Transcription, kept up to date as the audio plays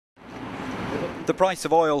The price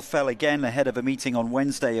of oil fell again ahead of a meeting on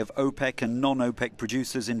Wednesday of OPEC and non-OPEC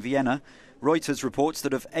producers in Vienna. Reuters reports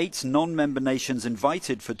that of 8 non-member nations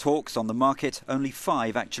invited for talks on the market, only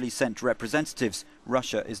 5 actually sent representatives.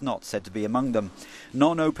 Russia is not said to be among them.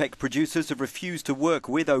 Non-OPEC producers have refused to work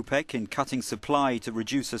with OPEC in cutting supply to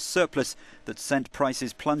reduce a surplus that sent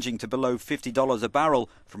prices plunging to below $50 a barrel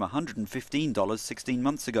from $115 16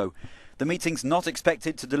 months ago. The meeting's not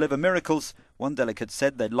expected to deliver miracles. One delegate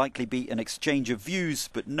said there'd likely be an exchange of views,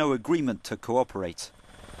 but no agreement to cooperate.